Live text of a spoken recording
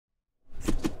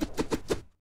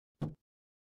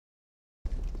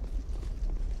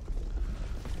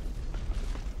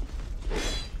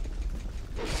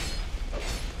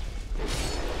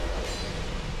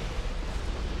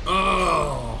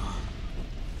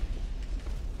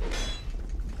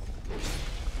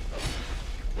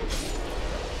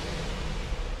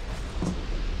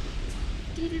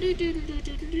You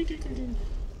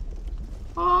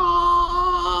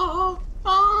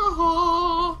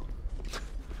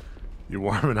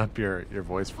warming up your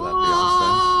voice for that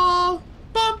Beyonce?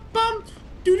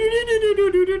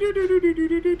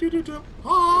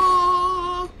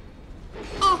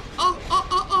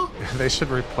 They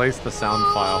should replace the sound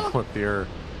file with your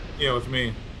with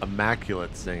me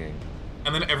immaculate singing.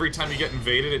 And then every time you get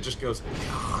invaded, it just goes,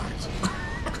 God.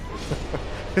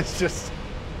 It's just,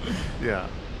 yeah.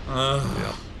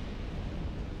 Yeah.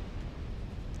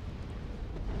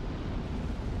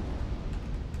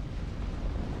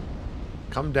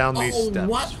 Come down these steps,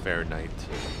 what? fair knight.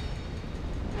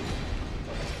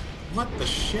 What the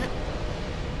shit?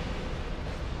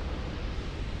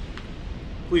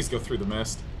 Please go through the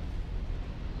mist.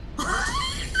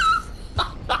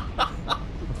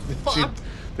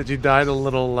 Did you die to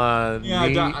little yeah,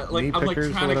 knee, I'm like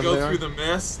trying to go through the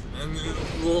mist, and the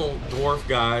little dwarf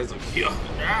guy's like,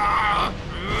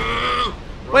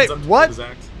 wait, what?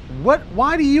 What?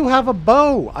 Why do you have a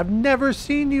bow? I've never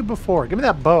seen you before. Give me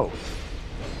that bow.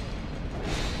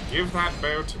 Give that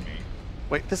bow to me.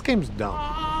 Wait, this game's dumb.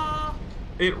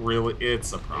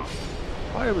 It's a problem.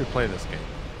 Why did we play this game?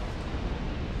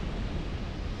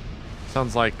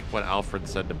 Sounds like what Alfred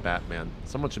said to Batman.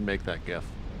 Someone should make that gif.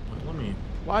 Let me...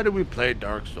 Why do we play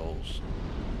Dark Souls?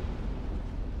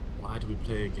 Why do we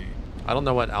play a game? I don't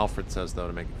know what Alfred says, though,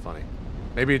 to make it funny.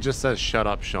 Maybe it just says, shut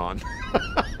up, Sean.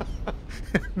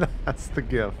 That's the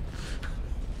gif.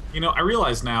 You know, I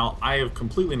realize now I have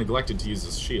completely neglected to use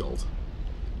this shield.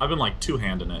 I've been, like,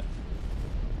 two-handing it.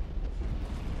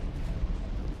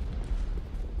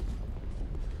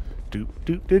 Doop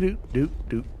doop doop doop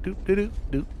doop doop doop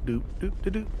doop doop doop doop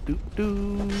doop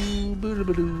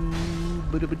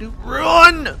doop doop.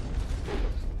 Run!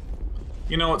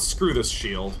 You know what? Screw this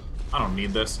shield. I don't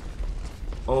need this.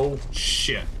 Oh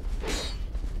shit!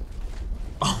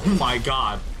 Oh my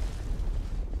god!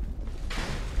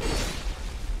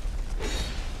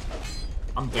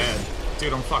 I'm dead,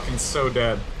 dude. I'm fucking so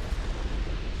dead.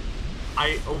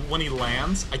 When he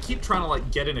lands, I keep trying to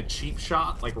like get in a cheap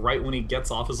shot, like right when he gets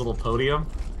off his little podium.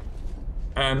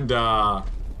 And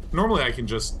normally I can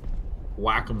just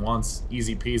whack him once,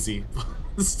 easy peasy.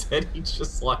 Instead, he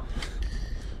just like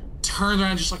turns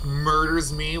around and just like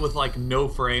murders me with like no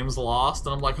frames lost,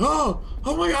 and I'm like, oh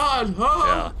my god,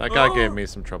 yeah, that guy gave me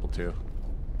some trouble too.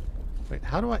 Wait,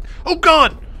 how do I? Oh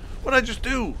god, what did I just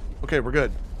do? Okay, we're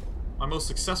good. My most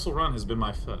successful run has been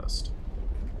my fittest.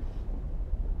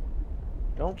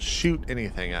 Don't shoot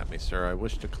anything at me, sir. I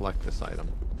wish to collect this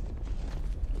item.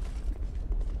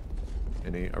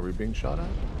 Are we being shot at?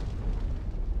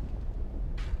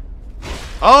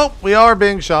 Oh, we are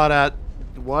being shot at.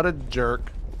 What a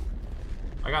jerk.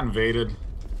 I got invaded.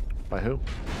 By who?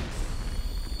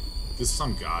 This is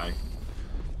some guy.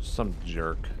 Some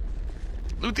jerk.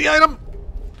 Loot the item!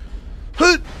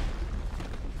 Hood!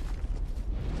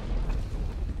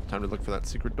 Time to look for that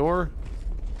secret door.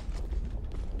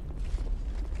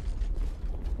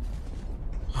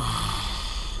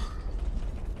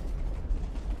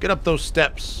 Get up those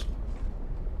steps.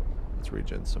 Let's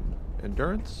regen some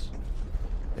endurance.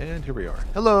 And here we are.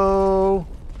 Hello.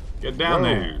 Get down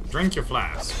there. Drink your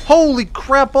flask. Holy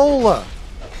crapola.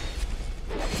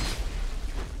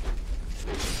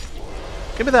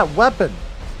 Give me that weapon.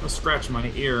 I'm gonna scratch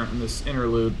my ear in this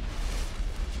interlude.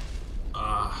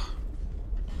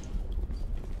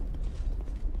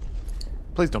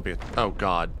 Please don't be a... Oh,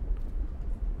 God.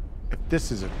 If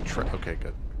this is a... Okay,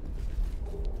 good.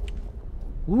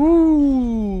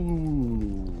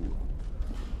 Woo!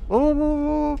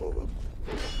 Oh!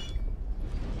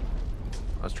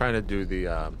 I was trying to do the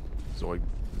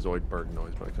Zoidberg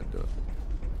noise, but I couldn't do it.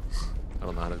 I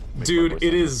don't know how to make Dude,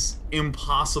 it is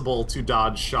impossible to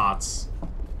dodge shots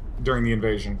during the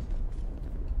invasion.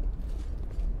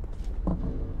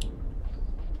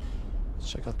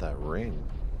 Let's check out that ring.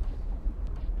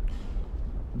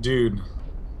 Dude.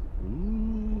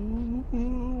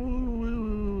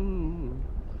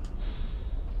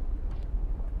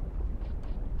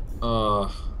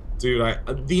 Dude,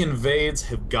 the invades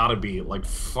have got to be like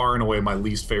far and away my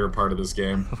least favorite part of this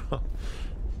game.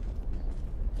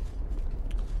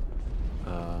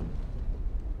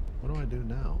 What do I do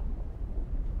now?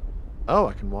 Oh,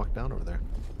 I can walk down over there.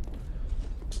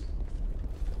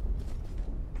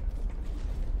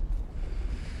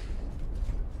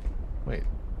 Wait,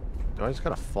 do I just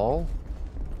gotta fall?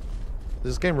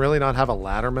 Does this game really not have a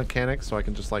ladder mechanic so I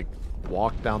can just like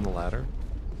walk down the ladder?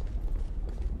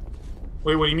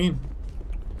 Wait, what do you mean?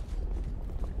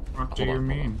 What do you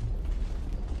mean?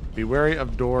 Be wary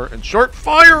of door and short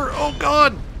fire! Oh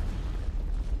god!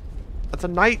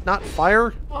 That's a knight, not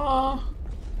fire. Aw.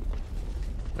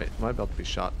 Wait, am I about to be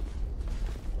shot?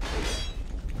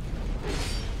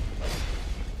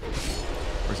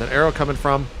 Where's that arrow coming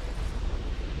from?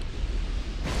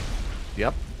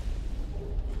 Yep.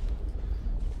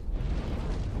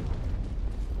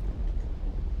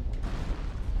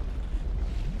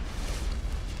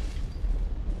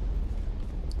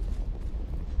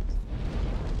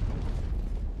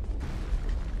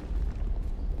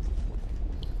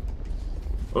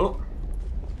 Oh.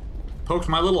 Poked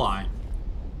my little eye.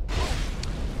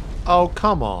 Oh,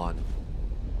 come on.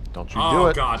 Don't you do it.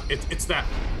 Oh god, it's that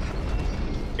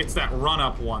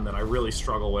run-up one that I really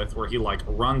struggle with, where he, like,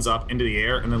 runs up into the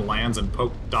air and then lands and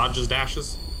dodges,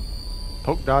 dashes.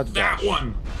 Poke, dodge, dash. That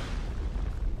one!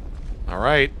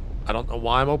 Alright. I don't know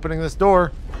why I'm opening this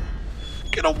door.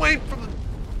 Get away from the...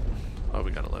 Oh,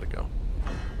 we gotta let it go.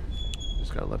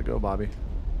 Just gotta let it go, Bobby.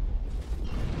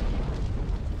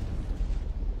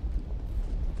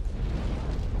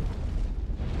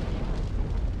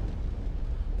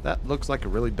 That looks like a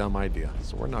really dumb idea,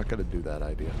 so we're not going to do that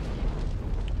idea.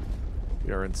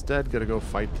 We are instead going to go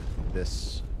fight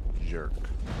this jerk.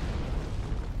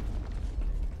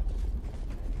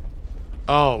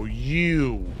 Oh,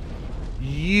 you.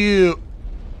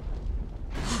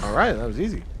 Alright, that was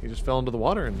easy. He just fell into the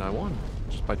water and I won,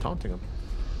 just by taunting him.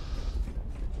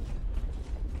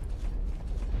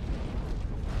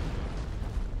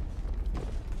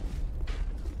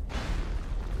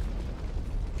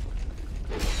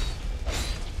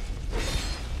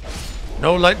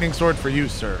 No lightning sword for you,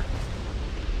 sir.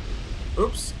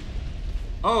 Oops.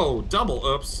 Oh, double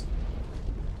oops.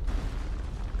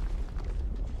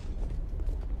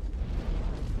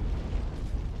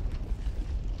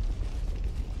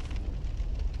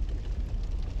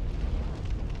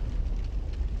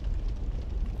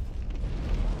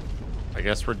 I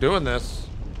guess we're doing this.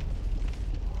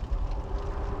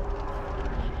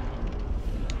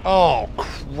 Oh,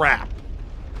 crap.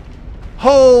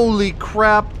 Holy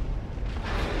crap.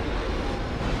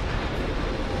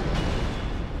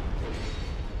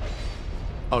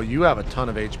 Oh, you have a ton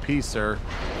of HP, sir.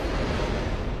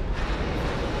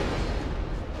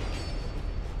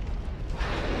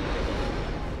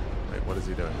 Wait, what is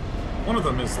he doing? One of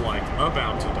them is, like,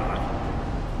 about to die.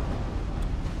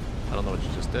 I don't know what you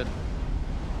just did.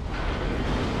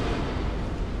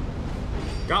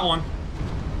 Got one.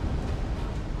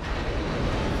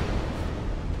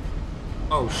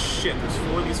 Oh shit, there's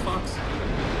 4 of these fucks?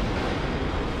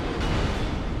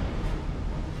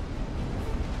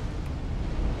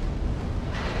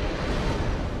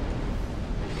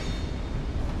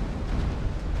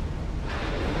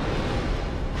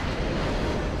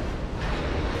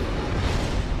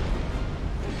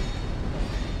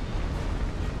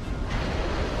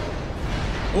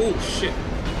 Oh shit.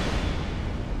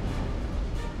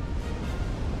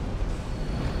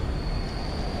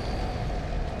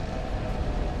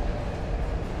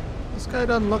 This guy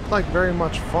doesn't look like very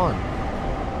much fun.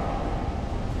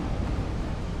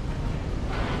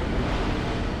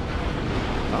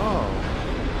 Oh.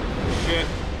 Shit.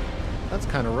 That's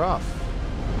kind of rough.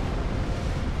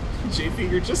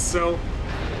 JP, you're just so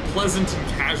pleasant and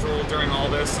casual during all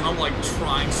this, and I'm like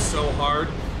trying so hard.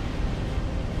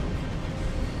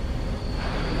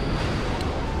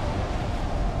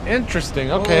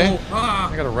 Interesting, okay. Oh,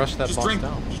 ah. I gotta rush that boss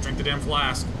down. Just drink the damn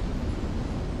flask.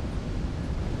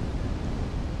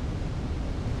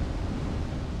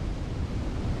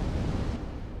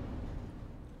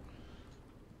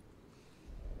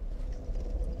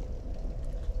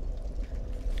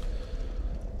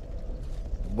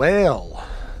 Well,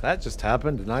 that just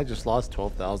happened and I just lost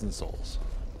 12,000 souls.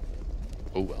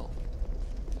 Oh well.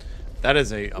 That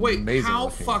is a amazing Wait, how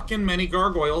looking. fucking many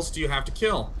gargoyles do you have to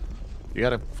kill? You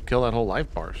gotta kill that whole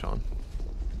life bar, Sean.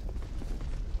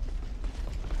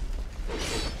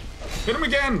 Hit him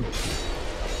again!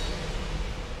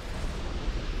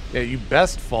 Yeah, you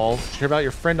best fall. Did you hear about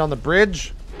your friend on the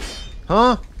bridge?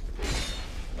 Huh?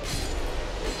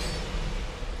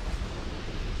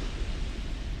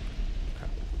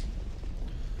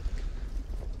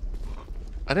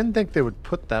 I didn't think they would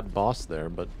put that boss there,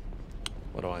 but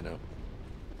what do I know?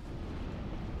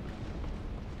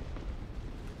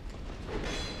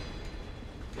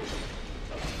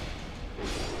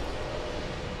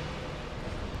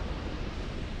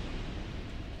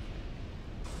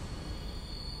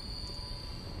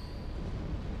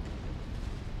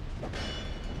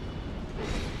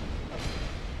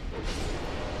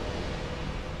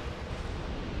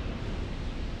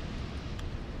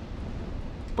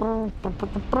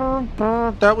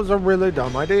 That was a really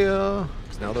dumb idea.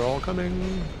 'Cause now they're all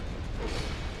coming.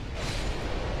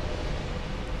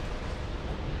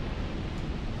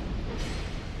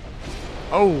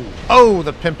 Oh,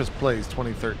 the Pimp is Plays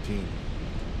 2013.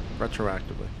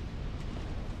 Retroactively.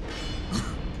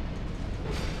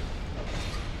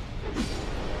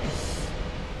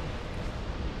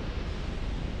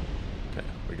 Okay,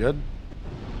 we good?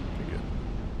 We good.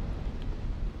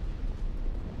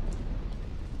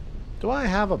 Do I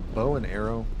have a bow and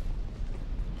arrow?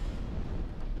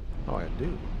 Oh, I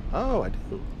do. Oh, I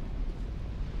do.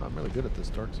 I'm really good at this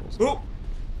Dark Souls. Oh!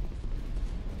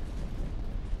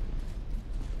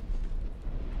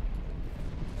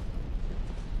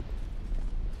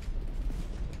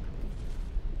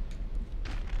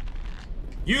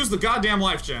 Use the goddamn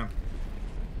life gem.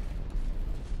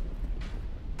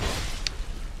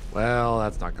 Well,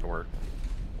 that's not gonna work.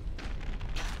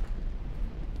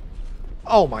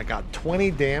 Oh my god,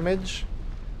 20 damage?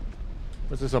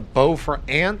 Was this a bow for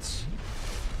ants?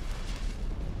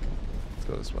 Let's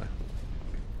go this way.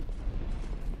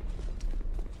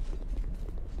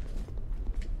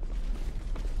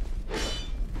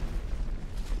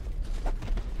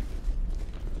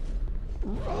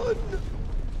 Run!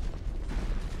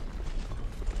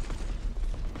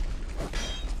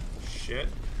 Shit.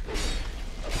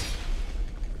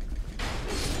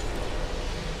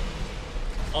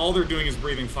 All they're doing is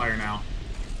breathing fire now.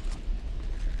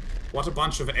 What a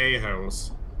bunch of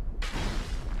a-hoes.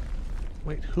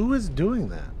 Wait, who is doing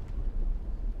that?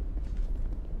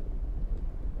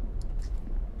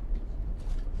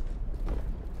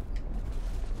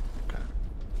 Okay.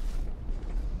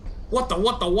 What the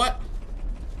what?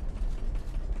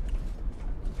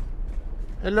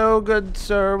 Hello, good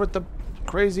sir with the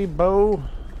crazy bow.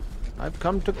 I've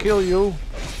come to kill you.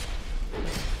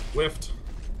 Whiffed.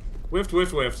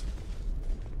 Whiffed.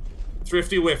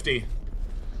 Thrifty whifty.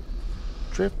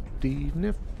 Drifty,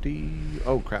 nifty.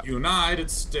 Oh, crap. United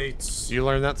States. You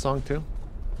learned that song, too?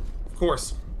 Of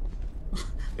course.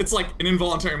 It's like an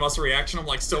involuntary muscle reaction. I'm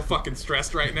like so fucking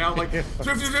stressed right now. I'm like,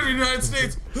 Thrifty United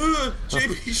States.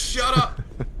 JP, shut up.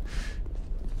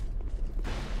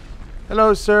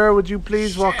 Hello, sir. Would you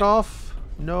please Shit. walk off?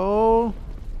 No.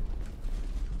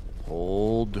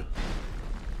 Hold.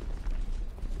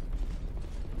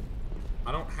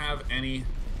 I don't have any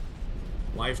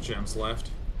life gems left.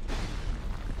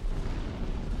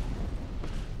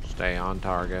 Stay on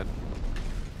target.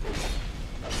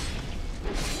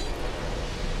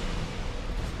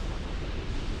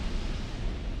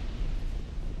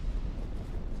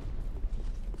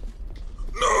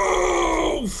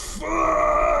 No! Fuck!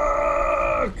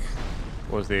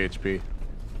 What was the HP?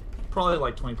 Probably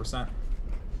like 20%.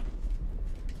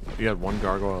 You had one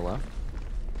gargoyle left?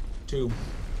 2.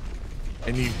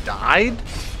 And you died?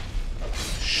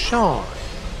 Sean.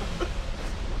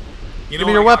 You know Give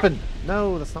me your what I got- weapon.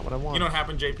 No, that's not what I want. You know what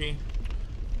happened, JP?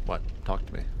 What? Talk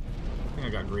to me. I think I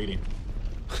got greedy.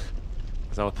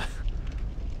 Is that what the...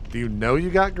 Do you know you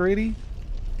got greedy?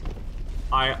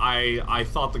 I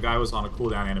thought the guy was on a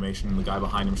cooldown animation and the guy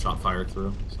behind him shot fire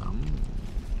through, so...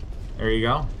 There you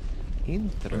go.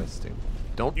 Interesting.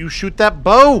 Don't you shoot that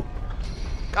bow!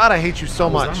 God, I hate you so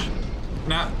What was much. that?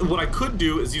 Now, what I could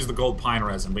do is use the gold pine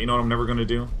resin, but you know what I'm never gonna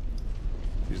do?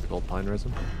 Use the gold pine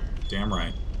resin. Damn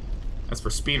right. That's for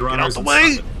speedrunners. Get out the and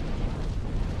way! stuff.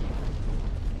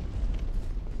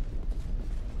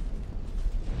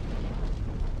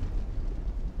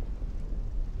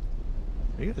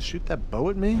 Are you gonna shoot that bow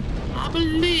at me? I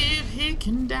believe he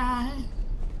can die.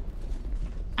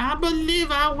 I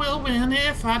believe I will win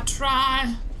if I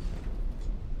try.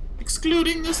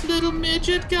 Excluding this little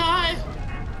midget guy.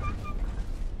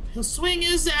 He'll swing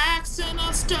his axe and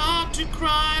I'll start to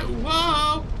cry.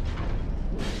 Whoa.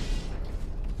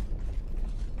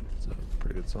 It's a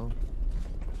pretty good song.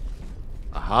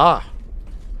 Aha!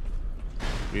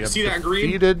 We have See that green?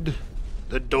 defeated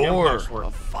the door watch for it.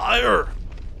 of fire.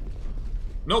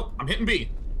 Nope, I'm hitting B.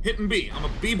 Hitting B. I'm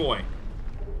a B-boy.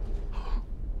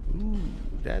 Ooh,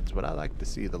 that's what I like to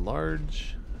see. The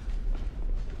large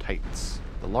tights.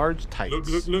 The large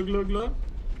tights. Look.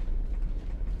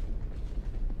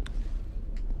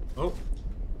 Oh.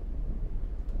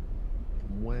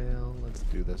 Well, let's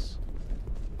do this.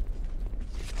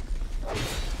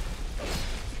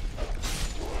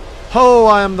 Oh,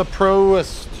 I am the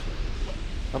proest.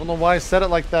 I don't know why I said it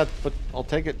like that, but I'll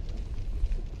take it.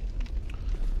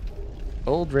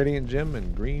 Old radiant gem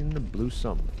and green blue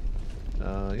sum.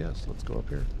 Yes, let's go up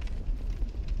here.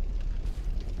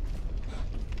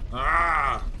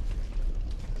 Ah!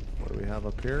 What do we have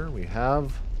up here? We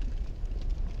have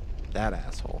that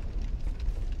asshole.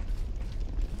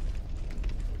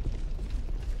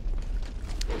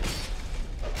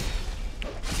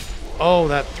 Oh,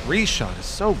 that 3-shot is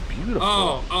so beautiful.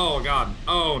 Oh god.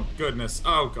 Oh goodness.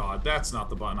 Oh god. That's not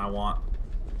the button I want.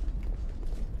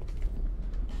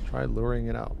 Try luring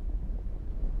it out.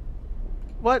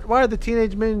 What? Why are the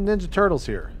Teenage Mutant Ninja Turtles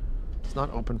here? It's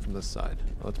not open from this side.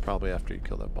 Well, that's probably after you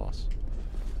kill that boss.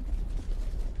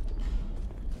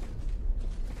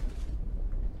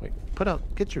 Wait, put out...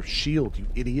 Get your shield, you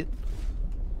idiot.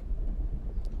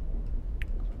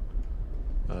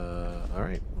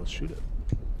 Alright, let's shoot it.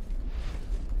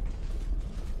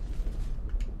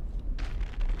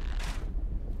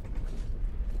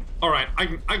 Alright, I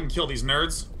can kill these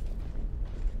nerds.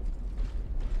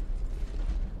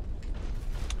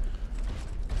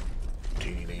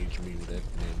 Teenage Mutant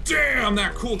Ninja. Damn,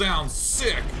 that cooldown's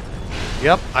sick!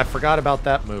 Yep, I forgot about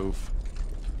that move.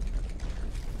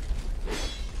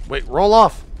 Wait, roll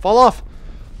off! Fall off!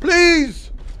 Please!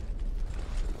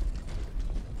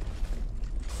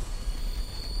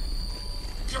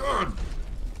 God!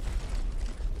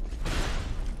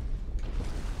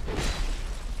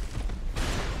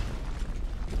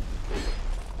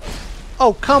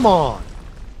 Oh, come on!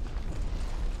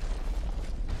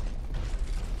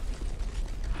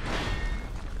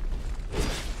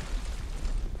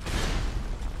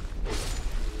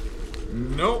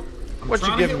 Nope. What'd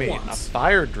you give me? Once. A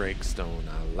fire drake stone.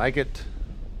 I like it.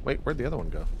 Wait, where'd the other one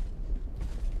go?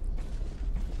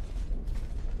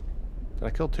 Did I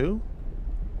kill two?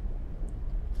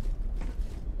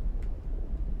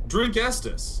 Drink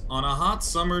Estus on a hot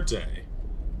summer day.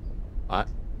 What?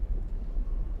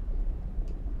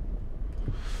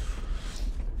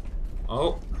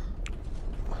 Oh.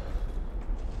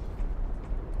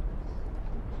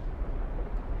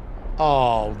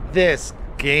 Oh, this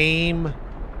game.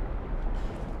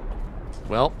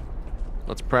 Well,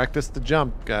 let's practice the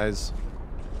jump, guys.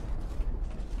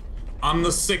 I'm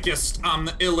the sickest. I'm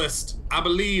the illest. I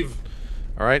believe.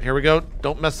 All right, here we go.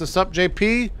 Don't mess this up,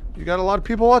 JP. You got a lot of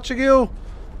people watching you.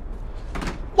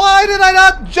 Why did I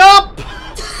not jump?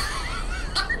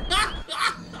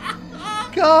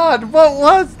 God, what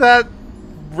was that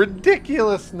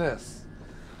ridiculousness?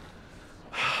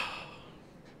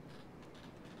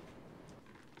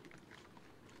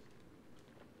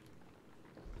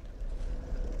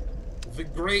 The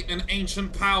great and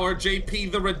ancient power,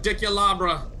 JP the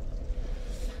Ridiculabra.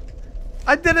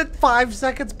 I did it 5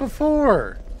 seconds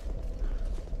before.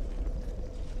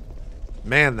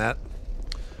 Man, that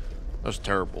was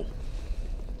terrible.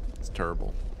 It's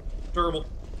terrible. Terrible.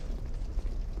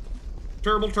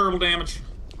 Terrible damage.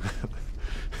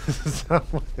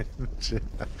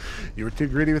 You were too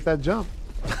greedy with that jump.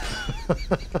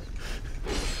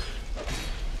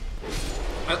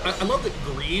 I love that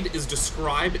greed is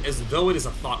described as though it is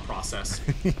a thought process.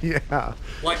 Yeah.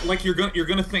 Like you're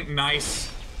gonna think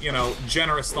nice, you know,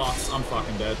 generous thoughts. I'm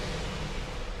fucking dead.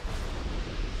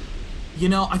 You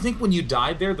know, I think when you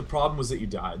died there, the problem was that you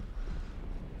died.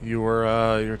 You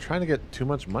were trying to get too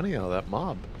much money out of that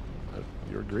mob.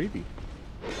 You were greedy.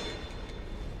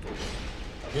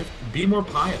 You have to be more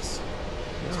pious.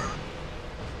 Yeah.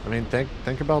 I mean,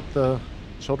 think about the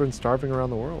children starving around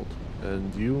the world,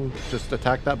 and you just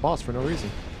attacked that boss for no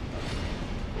reason,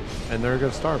 and they're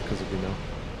gonna starve because of you now.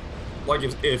 Like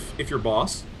if your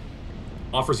boss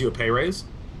offers you a pay raise,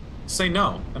 say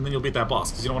no, and then you'll beat that boss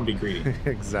because you don't want to be greedy.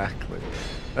 Exactly.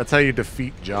 That's how you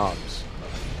defeat jobs.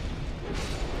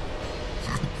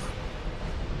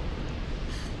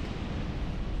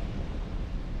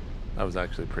 That was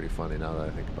actually pretty funny now that I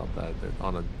think about that.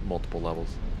 On multiple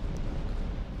levels.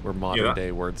 We're modern day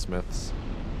wordsmiths.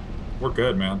 We're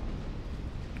good, man.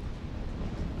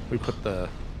 We put the...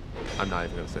 I'm not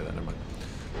even going to say that, never mind.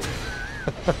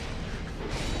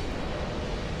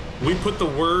 We put the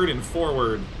word in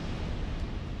forward.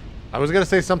 I was going to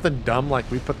say something dumb like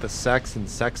we put the sex in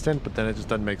sextant, but then it just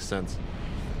doesn't make sense.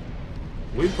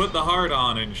 We put the heart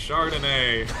on in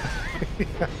Chardonnay.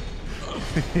 Yeah.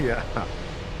 Yeah,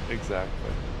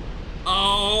 exactly.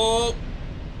 Oh!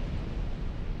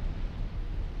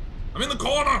 I'm in the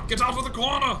corner! Get out of the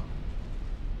corner!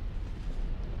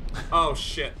 Oh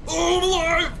shit. Oh, I'm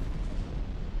alive!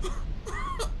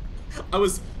 I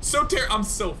was so I'm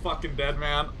so fucking dead,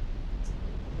 man.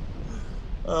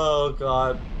 Oh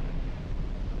god.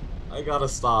 I gotta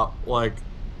stop, like,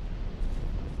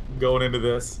 going into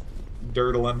this.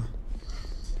 Dirtling.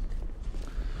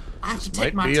 I have to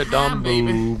take my time,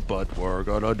 baby. But we're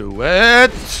gonna do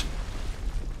it!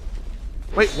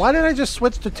 Wait, why did I just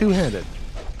switch to two-handed?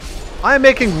 I am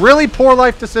making really poor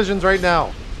life decisions right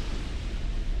now.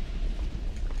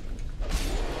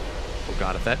 Oh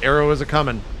god, if that arrow is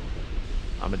a-coming,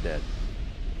 I'm a-dead.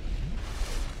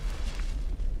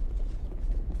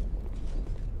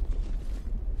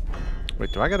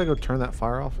 Wait, do I gotta go turn that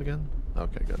fire off again?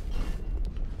 Okay, good.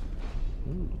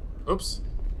 Ooh. Oops.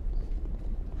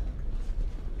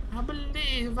 I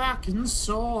believe I can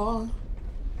soar.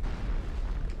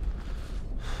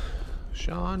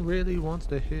 Sean really wants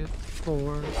to hit 4.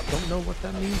 Don't know what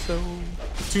that means though.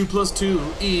 2 + 2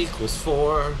 =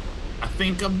 4. I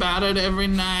think about it every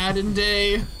night and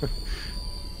day.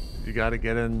 You gotta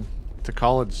get into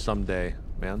college someday,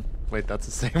 man. Wait, that's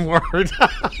the same word.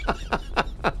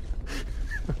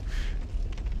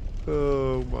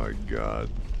 Oh my god.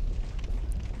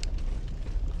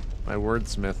 My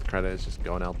wordsmith credit is just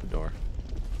going out the door.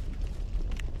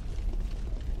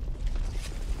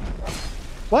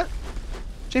 What?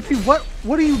 JP,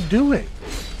 what are you doing?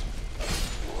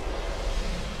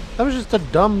 That was just a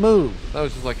dumb move. That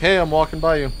was just like, hey, I'm walking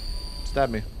by you. Stab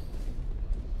me.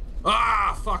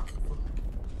 Ah, fuck.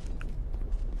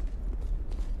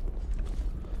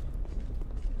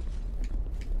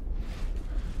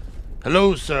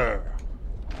 Hello, sir.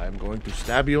 I'm going to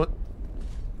stab you.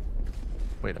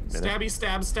 Wait a minute. Stabby,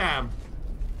 stab, stab.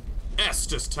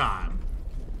 Estes time.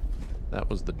 That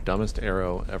was the dumbest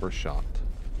arrow ever shot.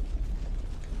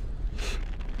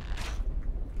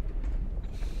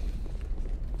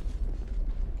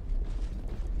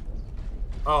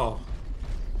 Oh.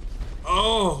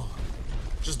 Oh.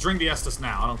 Just drink the Estes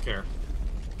now. I don't care.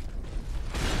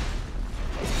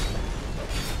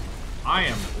 I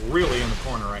am really in the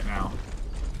corner right now.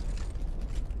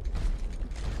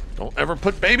 Don't ever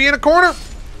put baby in a corner.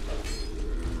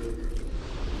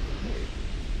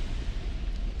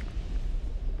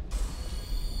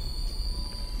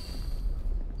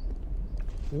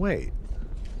 Wait.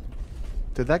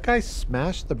 Did that guy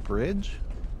smash the bridge?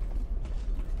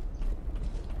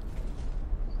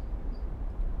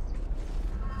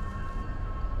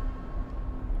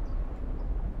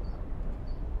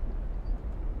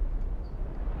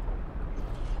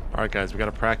 Alright guys, we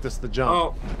gotta practice the jump.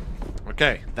 Oh.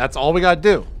 Okay, that's all we gotta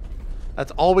do.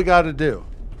 That's all we gotta do.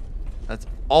 That's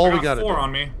all we gotta do. 4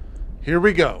 on me. Here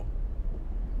we go.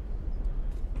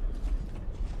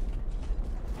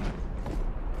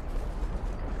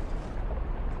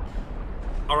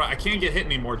 Alright, I can't get hit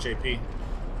anymore, JP.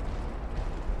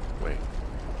 Wait.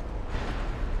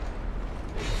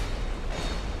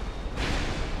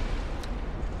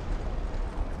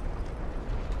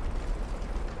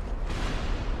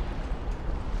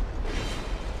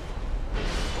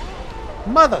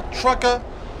 Mother trucker!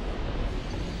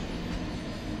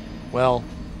 Well,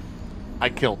 I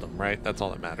killed him, right? That's all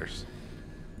that matters.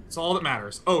 It's all that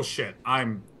matters. Oh shit,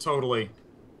 I'm totally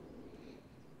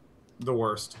the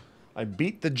worst. I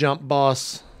beat the jump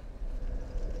boss.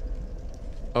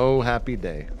 Oh, happy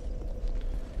day.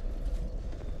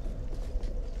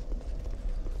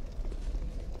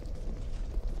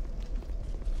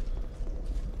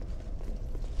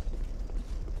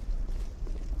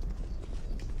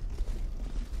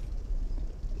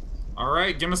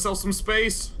 Alright, give myself some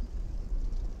space.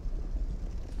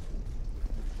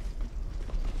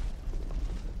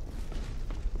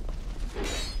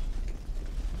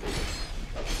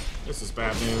 This is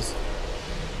bad news.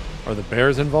 Are the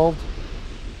bears involved?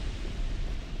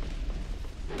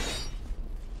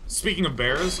 Speaking of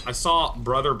bears, I saw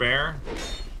Brother Bear,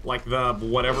 like the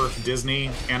whatever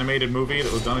Disney animated movie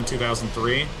that was done in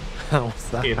 2003. How was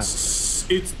that?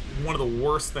 It's one of the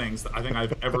worst things that I think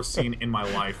I've ever seen in my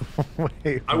life.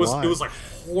 Wait, It was why? like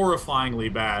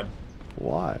horrifyingly bad.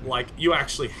 Why? Like, you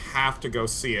actually have to go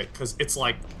see it because it's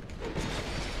like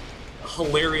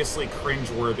hilariously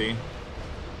cringeworthy.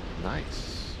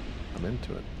 Nice. I'm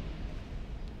into it.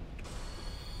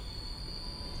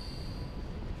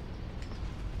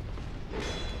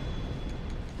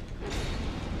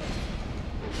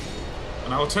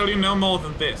 And I will tell you no more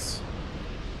than this.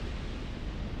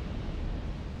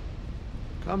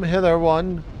 Come hither,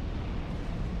 one.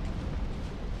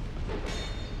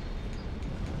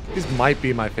 These might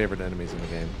be my favorite enemies in the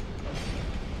game.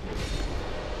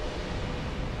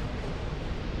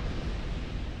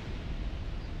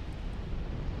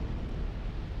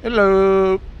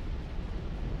 Hello.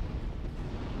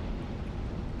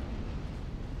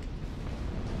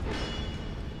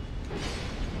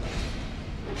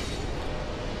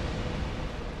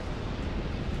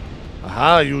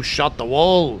 Aha, you shot the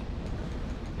wall.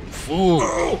 Fool.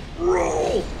 Oh,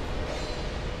 roll!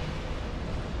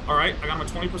 Alright, I got my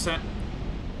 20%.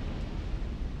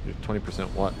 You're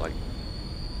 20% what? Like,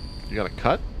 you got a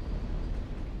cut?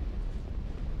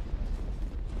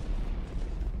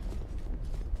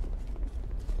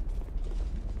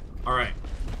 Alright.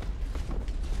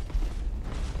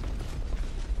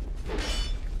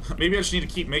 Maybe I just need to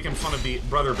keep making fun of the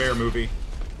Brother Bear movie.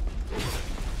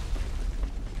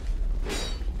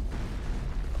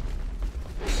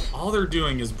 All they're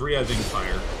doing is breathing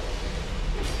fire.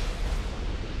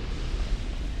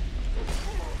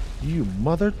 You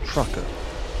mother trucker.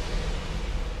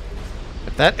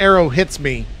 If that arrow hits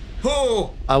me,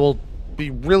 Oh! I will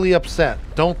be really upset.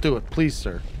 Don't do it, please,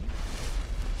 sir.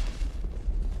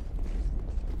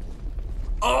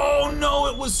 Oh no,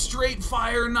 it was straight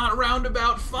fire, not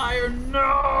roundabout fire.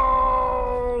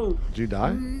 No! Did you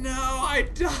die? No, I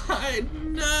died.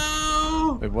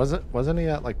 No! It wasn't he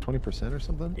at like 20% or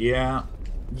something? Yeah.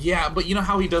 Yeah, but you know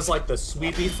how he does like the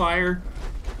sweepy fire?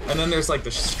 And then there's like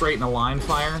the straight in a line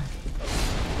fire?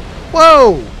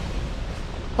 Whoa!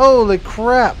 Holy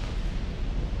crap!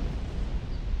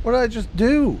 What did I just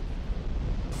do?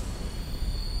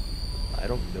 I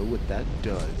don't know what that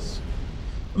does.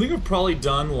 I think I've probably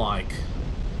done like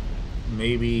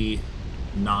maybe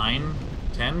 9,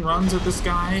 10 runs at this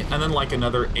guy, and then like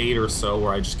another 8 or so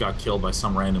where I just got killed by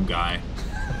some random guy.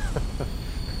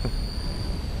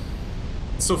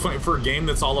 It's so funny, for a game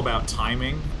that's all about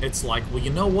timing, it's like, well, you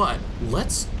know what?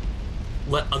 Let's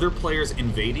let other players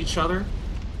invade each other,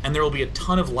 and there will be a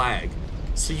ton of lag,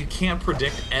 so you can't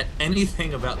predict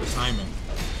anything about the timing.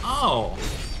 Oh,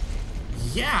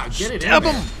 yeah, get it Stab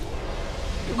in there. him!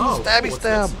 Oh, Stabby what's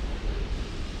stab! this?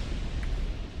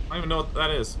 I don't even know what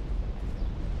that is.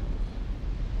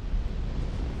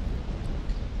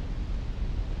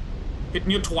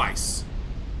 Hitting you twice.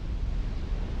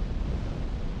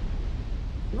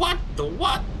 What? The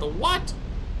what? The what?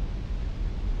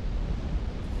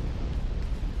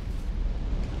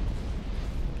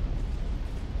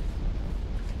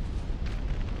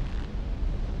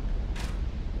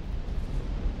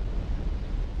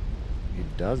 He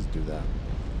does do that.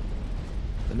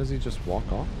 Then does he just walk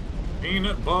off?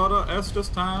 Peanut butter Estes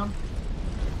time.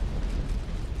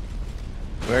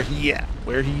 Where he at?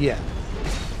 Where he at?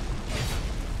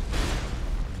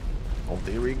 Oh,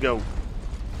 there we go.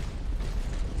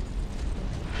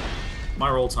 My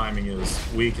roll timing is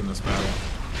weak in this battle.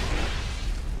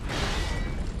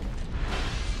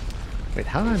 Wait,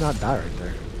 how did I not die right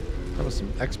there? That was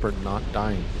some expert not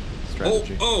dying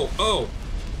strategy. Oh!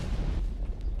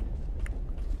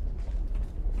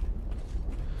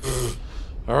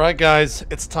 Alright guys,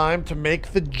 it's time to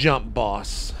make the jump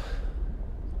boss.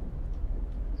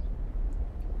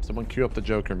 Someone cue up the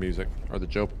Joker music, or the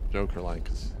Joker line,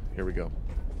 because here we go.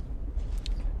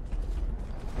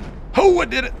 Oh, I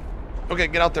did it! Okay,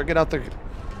 get out there, get out there.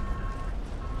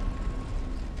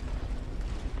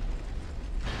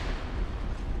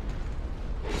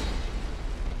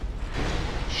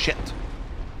 Shit.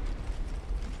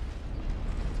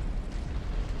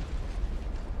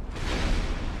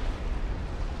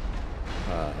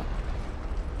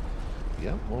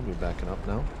 Yeah, we'll be backing up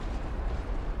now.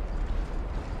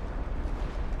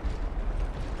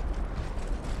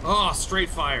 Oh, straight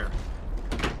fire.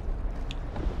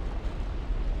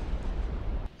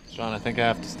 Sean, I think I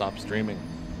have to stop streaming.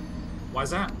 Why's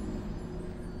that?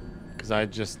 Because I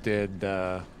just did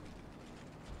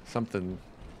something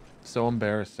so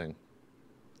embarrassing.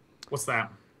 What's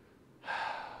that?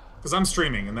 Because I'm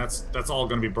streaming, and that's all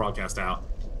going to be broadcast out.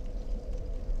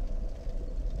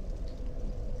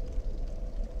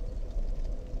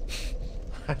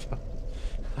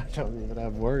 I don't even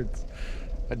have words.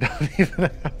 I don't even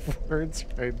have words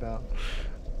right now.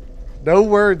 No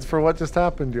words for what just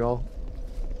happened, y'all.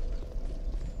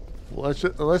 Let's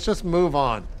just move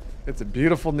on. It's a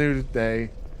beautiful new day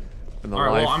in the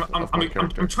life of my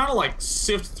character. I'm trying to like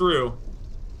sift through.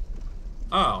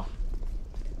 Oh.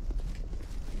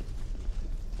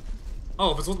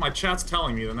 Oh, if it's what my chat's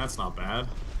telling me, then that's not bad.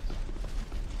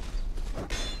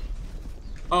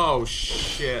 Oh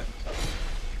shit.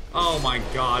 Oh my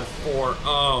god, 4.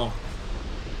 Oh.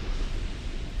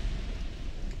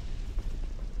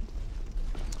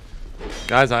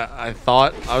 Guys, I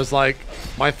was like,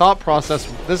 my thought process,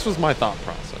 this was my thought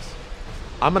process.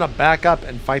 I'm gonna back up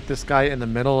and fight this guy in the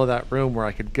middle of that room where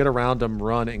I could get around him,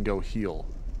 run, and go heal.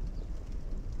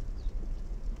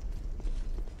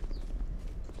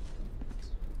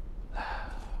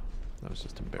 That was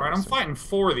just embarrassing. Alright, I'm fighting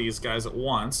 4 of these guys at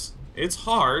once. It's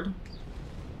hard.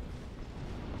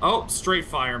 Oh, straight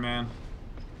fire, man.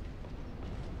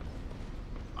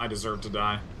 I deserve to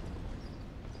die.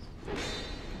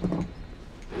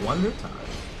 One at a time.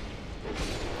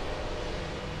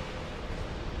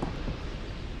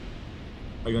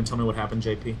 Are you gonna tell me what happened,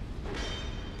 JP?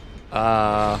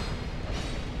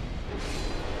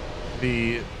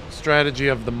 The strategy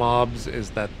of the mobs is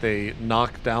that they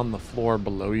knock down the floor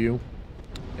below you,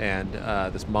 and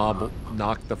this mob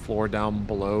knocked the floor down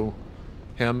below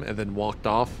him and then walked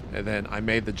off, and then I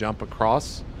made the jump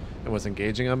across and was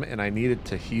engaging him, and I needed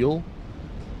to heal,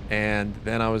 and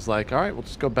then I was like, all right, we'll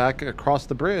just go back across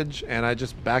the bridge, and I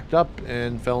just backed up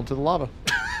and fell into the lava.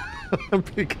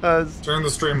 because Turn the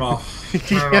stream off.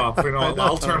 Turn it Yeah, off. You know, I know.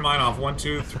 I'll turn mine off. 1,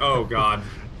 2, 3. Oh God.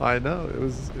 I know it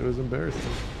was embarrassing.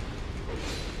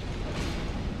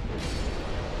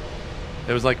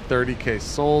 It was like 30k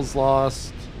souls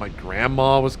lost. My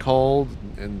grandma was called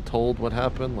and told what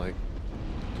happened. Like,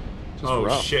 just Oh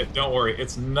rough. shit! Don't worry.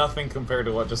 It's nothing compared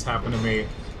to what just happened to me.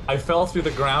 I fell through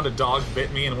the ground. A dog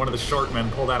bit me, and one of the short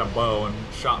men pulled out a bow and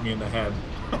shot me in the head.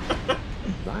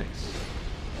 Nice.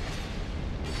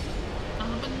 I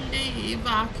believe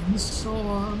I can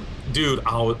soar. Dude,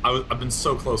 I've been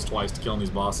so close twice to killing these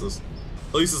bosses.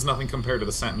 At least it's nothing compared to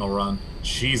the Sentinel run.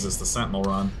 Jesus, the Sentinel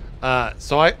run.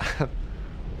 So I...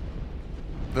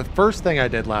 The first thing I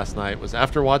did last night was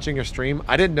after watching your stream,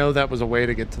 I didn't know that was a way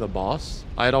to get to the boss.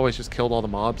 I had always just killed all the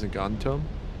mobs and gotten to him,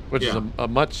 which is a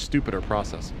much stupider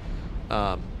process.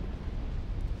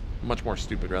 Much more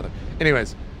stupid, rather.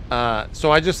 Anyways, so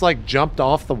I just, like, jumped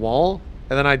off the wall,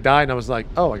 and then I died, and I was like,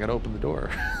 oh, I gotta open the door.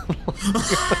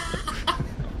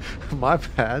 My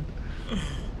bad.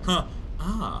 Huh.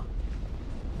 Ah.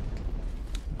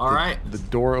 All right. The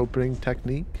door opening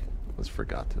technique was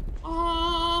forgotten.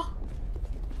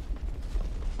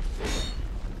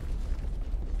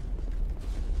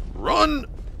 Run!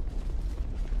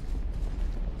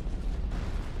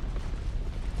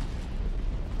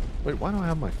 Wait, why don't I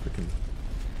have my freaking...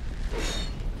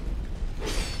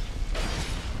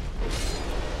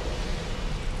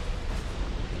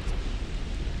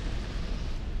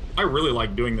 I really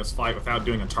like doing this fight without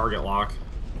doing a target lock.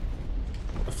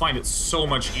 I find it so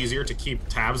much easier to keep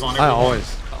tabs on everyone. I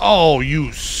always... Oh,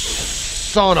 you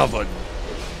son of a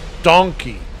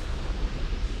donkey!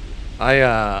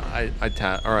 I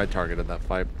targeted that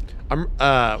fight. I'm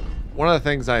one of the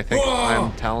things I think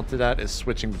I'm talented at is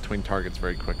switching between targets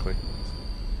very quickly.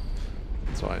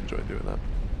 So I enjoy doing that.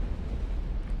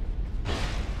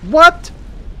 What?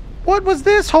 What was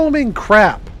this homing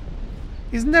crap?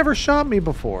 He's never shot me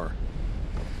before.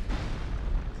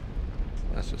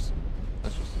 That's just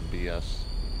some BS.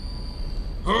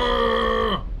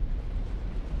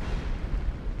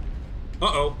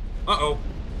 Uh-oh. Uh-oh.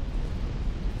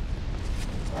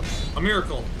 A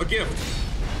miracle. A gift.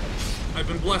 I've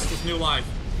been blessed with new life.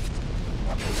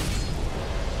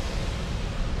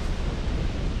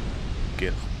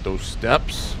 Get those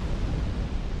steps.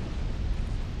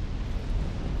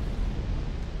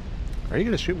 Are you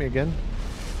gonna shoot me again?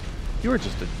 You are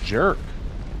just a jerk.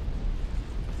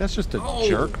 That's just a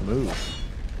jerk move.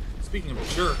 Speaking of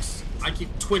jerks, I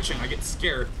keep twitching. I get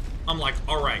scared. I'm like,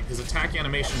 alright, his attack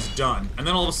animation's done. And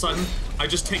then all of a sudden, I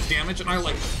just take damage and I,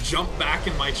 like, jump back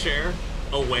in my chair,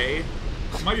 away.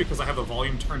 It might be because I have the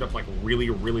volume turned up, like,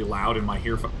 really, really loud in my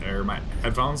my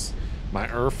headphones. My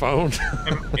earphones.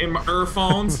 in my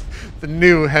earphones. The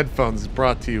new headphones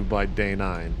brought to you by Day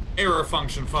 9. Error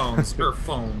function phones.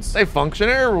 Earphones. They function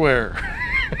everywhere.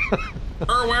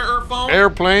 Earphone?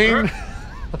 Airplane.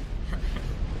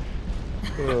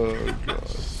 Oh, God.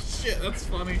 Shit, that's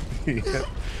funny. Yeah.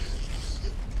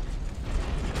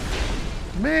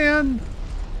 Man.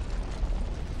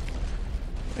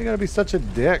 I gotta be such a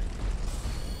dick.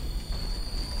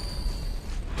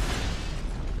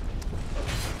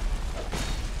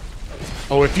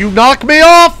 Oh, if you knock me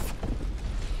off!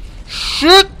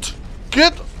 Shit!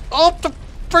 Get off the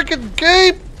freaking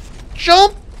game!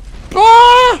 Jump!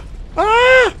 Ah!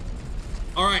 Ah!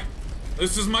 Alright,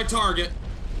 this is my target.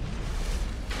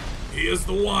 He is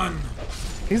the one.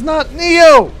 He's not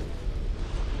Neo!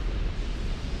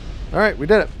 Alright, we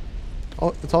did it.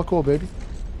 Oh, it's all cool, baby.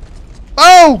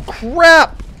 Oh,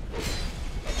 crap!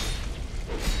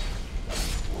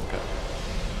 Okay.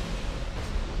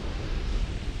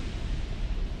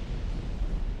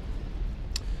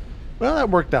 Well, that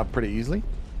worked out pretty easily.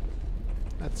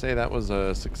 I'd say that was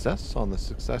a success on the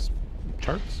success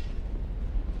charts.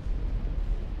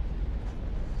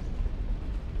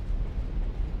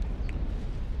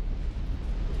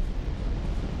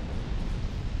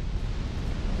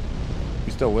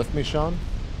 You still with me, Sean?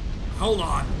 Hold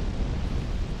on.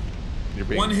 You're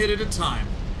being, One hit at a time.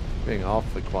 being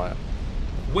awfully quiet.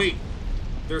 Wait,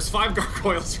 there's 5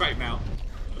 gargoyles right now.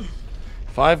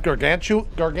 5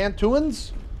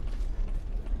 gargantuans?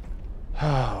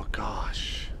 Oh,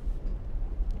 gosh.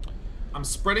 I'm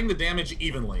spreading the damage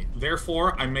evenly.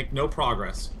 Therefore, I make no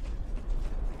progress.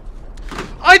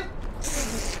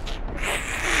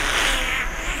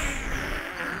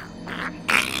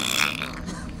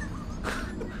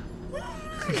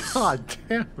 God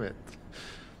damn it.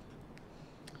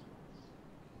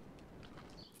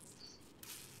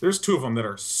 There's 2 of them that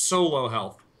are so low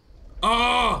health.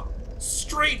 Oh!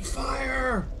 Straight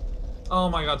fire! Oh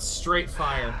my god, straight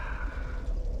fire.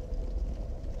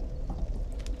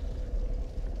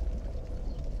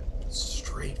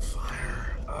 Straight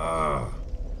fire. Ugh.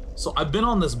 So I've been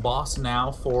on this boss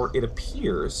now for, it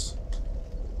appears,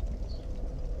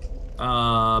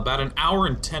 about an hour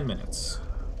and 10 minutes.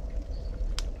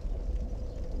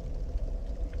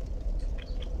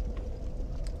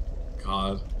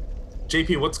 God.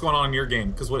 JP, what's going on in your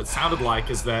game? Because what it sounded like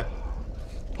is that...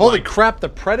 Holy like, crap, the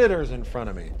Predator's in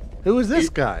front of me. Who is this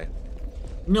guy?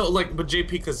 No, like, but JP,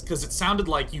 because it sounded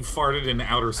like you farted in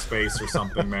outer space or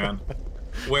something, man.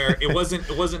 Where it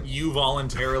wasn't you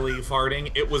voluntarily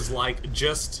farting, it was like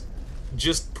just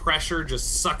pressure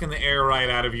just sucking the air right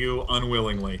out of you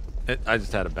unwillingly. I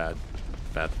just had a bad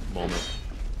moment.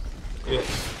 It,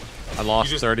 I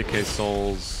lost 30k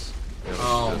souls.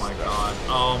 Oh my god.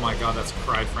 Oh my god, that's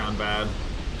cried frown bad.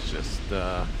 It's just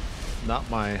not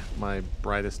my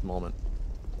brightest moment.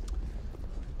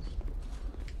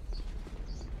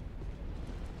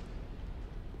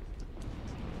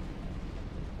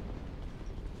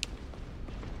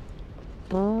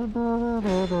 God.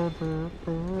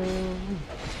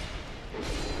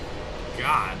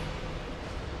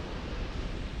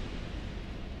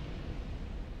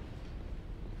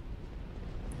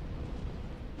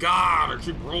 God, I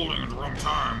keep rolling at the wrong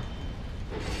time.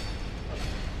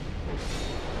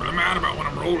 What am I mad about when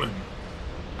I'm rolling?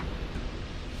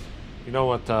 You know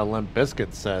what Limp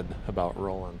Bizkit said about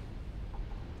rolling?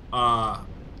 I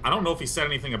don't know if he said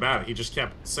anything about it. He just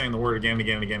kept saying the word again and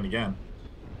again and again and again.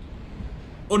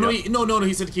 Oh, no, Yep. no,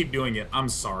 he said to keep doing it. I'm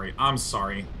sorry. I'm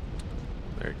sorry.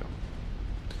 There you go.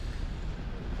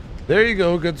 There you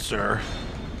go, good sir.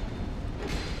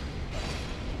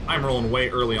 I'm rolling way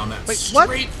early on that. Wait,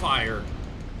 Straight what? fire.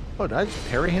 Oh, did I just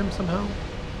parry him somehow?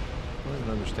 I don't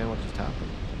even understand what just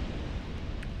happened.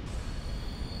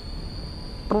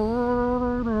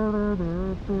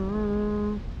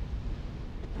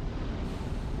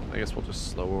 I guess we'll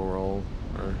just slow roll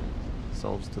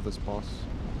ourselves to this boss.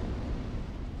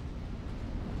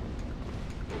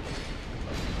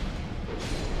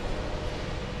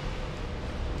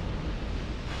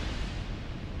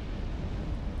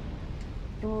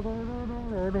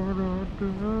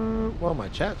 Well, my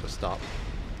chat just stopped.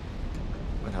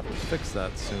 Might have to fix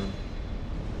that soon.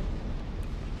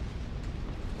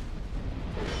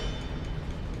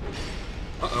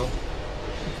 Uh-oh.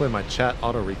 Hopefully my chat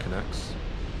auto reconnects.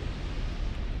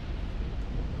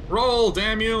 Roll,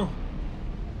 damn you.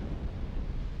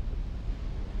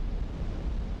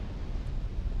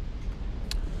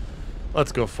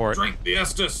 Let's go for it. Drink the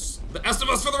Estus. The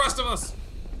Estivus for the rest of us.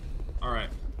 All right.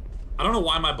 I don't know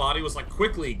why my body was like,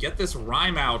 quickly, get this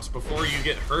rhyme out before you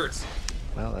get hurt.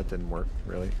 Well, that didn't work,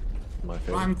 really. In my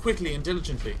favor. Rhyme quickly and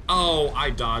diligently. Oh,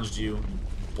 I dodged you,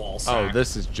 ball sack. Oh,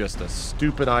 this is just a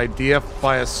stupid idea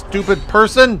by a stupid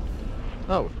person?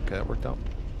 Oh, okay, that worked out.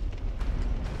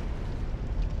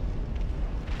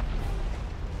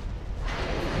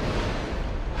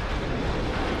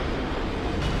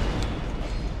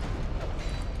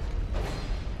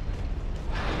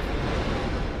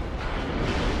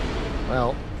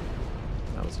 Well,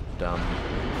 that was dumb.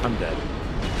 I'm dead.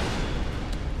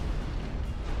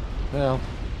 Well,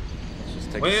 let's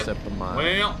just take a sip of mine.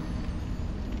 Well,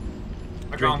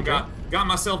 I got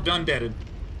myself done deaded.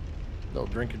 Little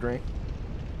drink a drink.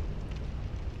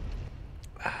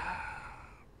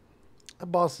 That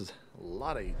boss is a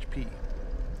lot of HP.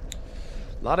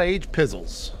 A lot of H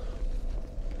pizzles.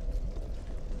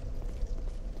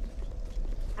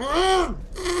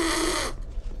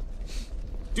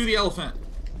 Do the elephant.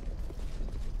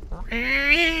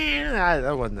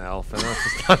 That wasn't an elephant. Let's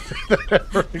just not do that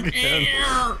ever again.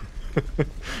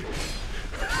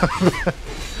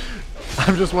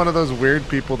 I'm just one of those weird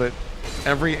people that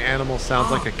every animal sounds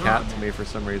like a cat to me for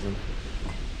some reason.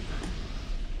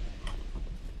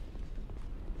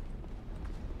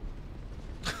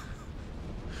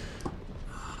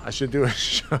 I should do a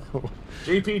show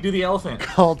JP, do the elephant.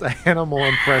 called Animal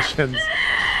Impressions.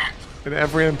 And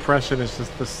every impression is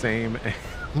just the same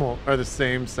animal, or the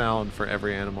same sound for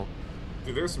every animal.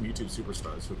 Dude, there are some YouTube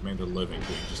superstars who've made their living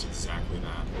doing just exactly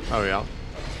that. Oh, yeah?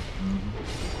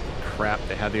 Crap,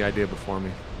 they had the idea before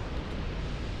me.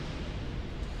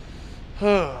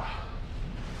 Yeah.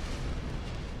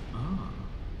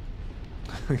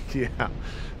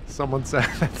 Someone said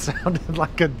that sounded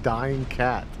like a dying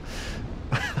cat.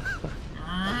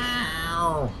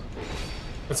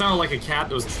 It sounded like a cat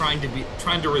that was trying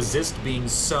to resist being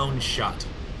sewn shut.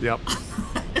 Yep.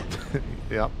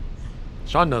 Yep.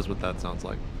 Sean knows what that sounds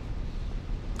like.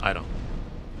 I don't.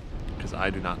 Because I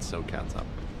do not sew cats up.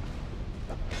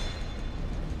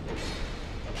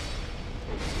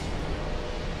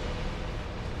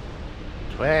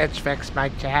 Twitch, fix my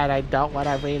chat. I don't want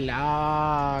to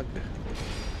relog.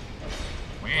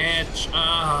 Which,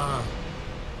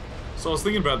 So I was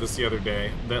thinking about this the other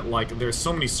day, that, like, there's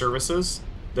so many services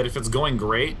that if it's going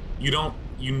great, you don't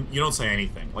say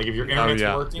anything. Like, if your internet's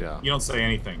working, you don't say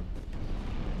anything.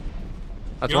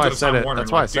 That's why I said it.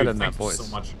 That's why I said it in that voice. So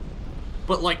much.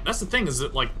 But, like, that's the thing, is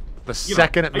that, like... The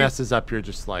second it messes up, you're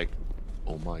just like,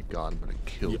 oh my god, I'm gonna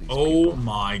kill these people. Oh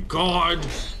my god!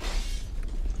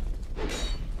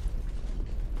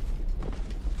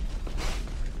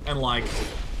 And, like...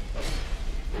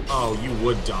 Oh, you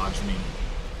would dodge me.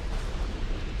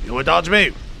 You would dodge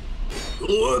me!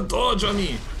 You would dodge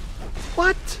me!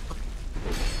 What?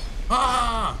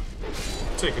 Ah!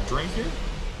 Take a drink here.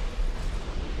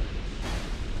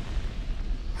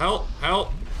 Help!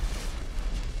 Help!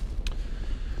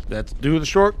 Let's do the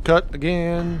shortcut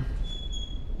again.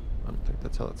 I don't think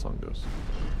that's how that song goes.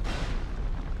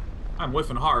 I'm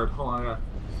whiffing hard. Hold on.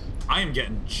 I am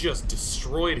getting just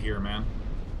destroyed here, man.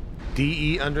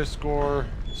 DE_destroyed.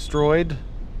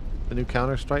 The new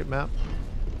Counter-Strike map.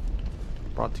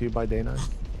 Brought to you by Day 9.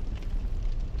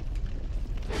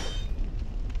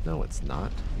 No, it's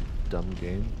not. Dumb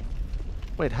game.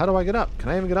 Wait, how do I get up? Can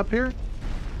I even get up here?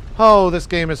 Oh, this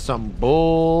game is some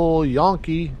bull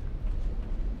yonky.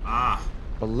 Ah.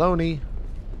 Baloney.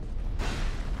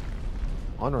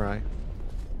 Alright.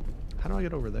 How do I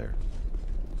get over there?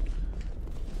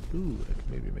 Ooh, I can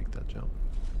maybe make that jump.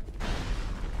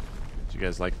 Do you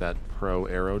guys like that pro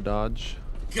arrow dodge?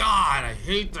 God, I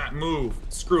hate that move.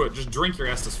 Screw it, just drink your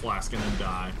Estus flask and then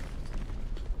die.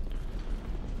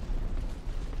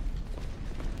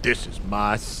 This is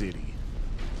my city.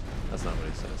 That's not what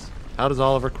he says. How does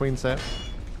Oliver Queen say it?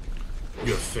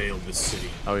 You have failed this city.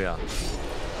 Oh, yeah.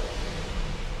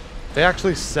 They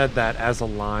actually said that as a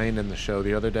line in the show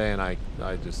the other day, and I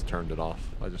just turned it off.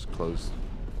 I just closed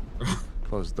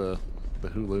the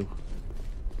Hulu.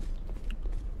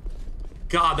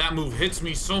 God, that move hits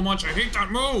me so much. I hate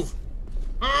that move.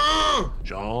 Ah!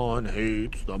 John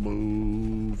hates the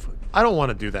move. I don't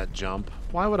want to do that jump.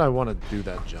 Why would I want to do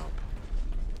that jump?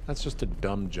 That's just a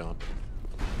dumb jump.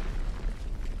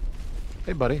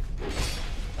 Hey, buddy.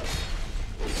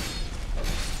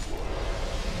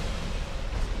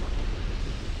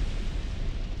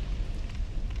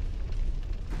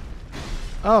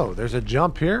 Oh, there's a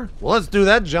jump here? Well, let's do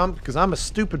that jump, because I'm a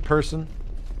stupid person.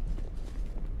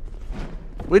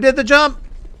 We did the jump!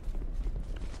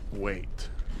 Wait.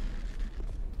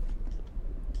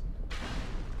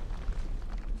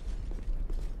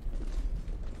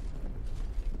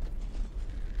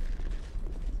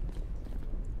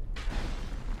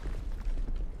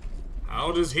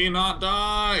 How does he not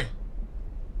die?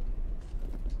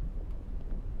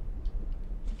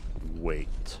 Wait.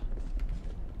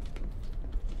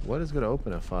 What is going to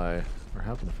open if or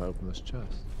happen if I open this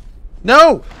chest?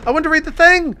 No! I want to read the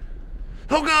thing!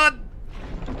 Oh god!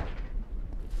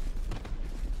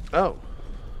 Oh.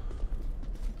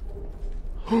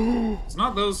 It's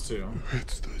not those two.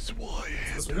 It's this one.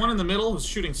 This one in the middle who's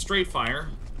shooting straight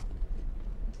fire.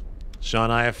 Sean,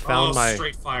 I have found my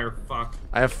straight fire, fuck.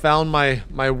 I have found my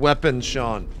weapon,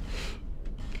 Sean.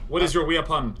 What is your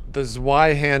weapon? The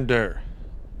Zweihander.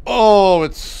 Oh,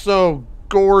 it's so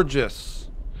gorgeous.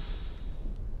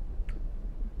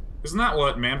 Isn't that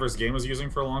what Man vs. Game was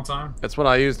using for a long time? That's what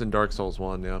I used in Dark Souls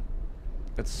 1, yeah.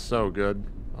 It's so good.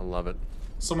 I love it.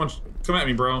 Someone, come at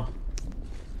me, bro.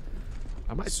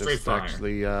 I might Straight just fire.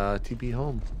 actually TP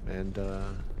home and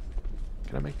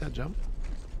can I make that jump?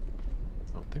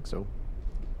 I don't think so.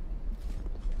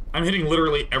 I'm hitting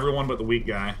literally everyone but the weak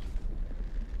guy.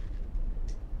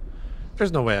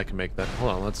 There's no way I can make that.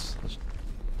 Hold on, let's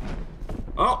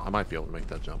Oh! I might be able to make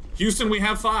that jump. Houston, we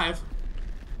have 5.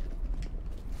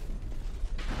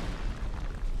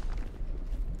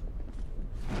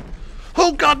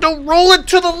 Oh god, don't roll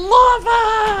into the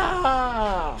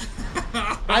lava!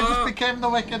 I just became the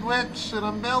Wicked Witch and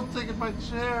I'm melting in my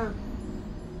chair.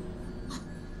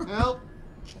 Help!